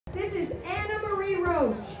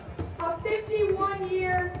coach, a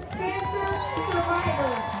 51-year cancer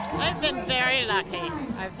survivor. I've been very lucky.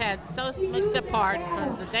 I've had so much support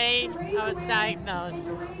from the day I was diagnosed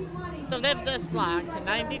to live this long, to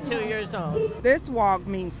 92 years old. This walk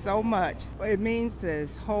means so much. It means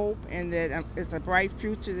there's hope and that it's a bright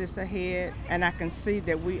future that's ahead, and I can see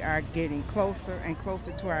that we are getting closer and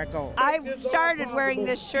closer to our goal. I started wearing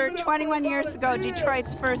this shirt 21 years ago,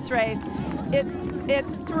 Detroit's first race. It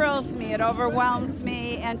thrills me, it overwhelms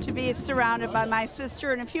me, and to be surrounded by my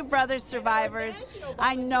sister and a few brother survivors,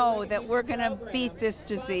 I know that we're going to beat this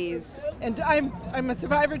disease. And I'm a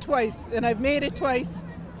survivor twice, and I've made it twice,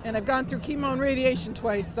 and I've gone through chemo and radiation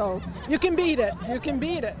twice, so you can beat it, you can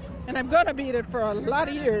beat it. And I'm going to beat it for a lot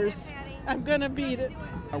of years. I'm going to beat it.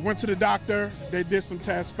 I went to the doctor, they did some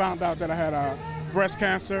tests, found out that I had breast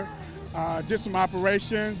cancer, did some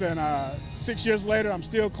operations, and 6 years later I'm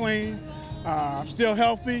still clean. I'm still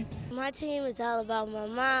healthy. My team is all about my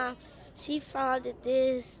mom. She founded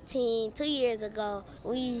this team 2 years ago.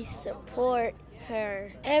 We support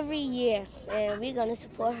her every year, and we're going to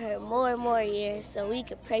support her more and more years so we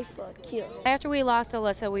can pray for a cure. After we lost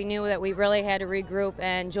Alyssa, we knew that we really had to regroup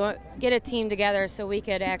and get a team together so we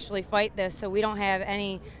could actually fight this, so we don't have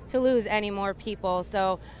to lose any more people.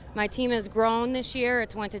 So my team has grown this year.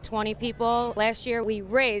 It's went to 20 people. Last year we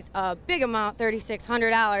raised a big amount,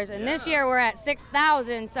 $3,600, and this year we're at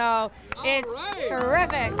 $6,000, so it's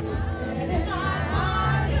terrific.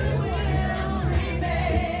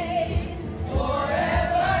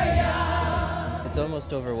 It's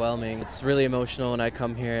almost overwhelming. It's really emotional when I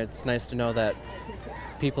come here. It's nice to know that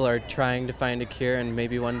people are trying to find a cure, and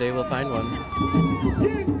maybe one day we'll find one.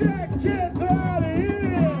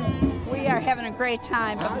 We are having a great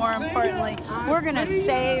time, but more importantly, we're going to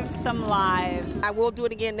save some lives. I will do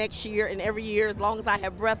it again next year and every year as long as I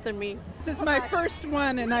have breath in me. This is my first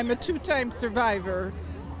one, and I'm a two-time survivor.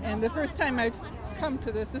 And the first time I've come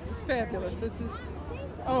to this is fabulous.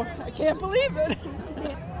 Oh, I can't believe it.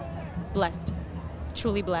 Blessed,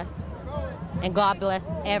 truly blessed. And God bless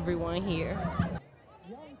everyone here.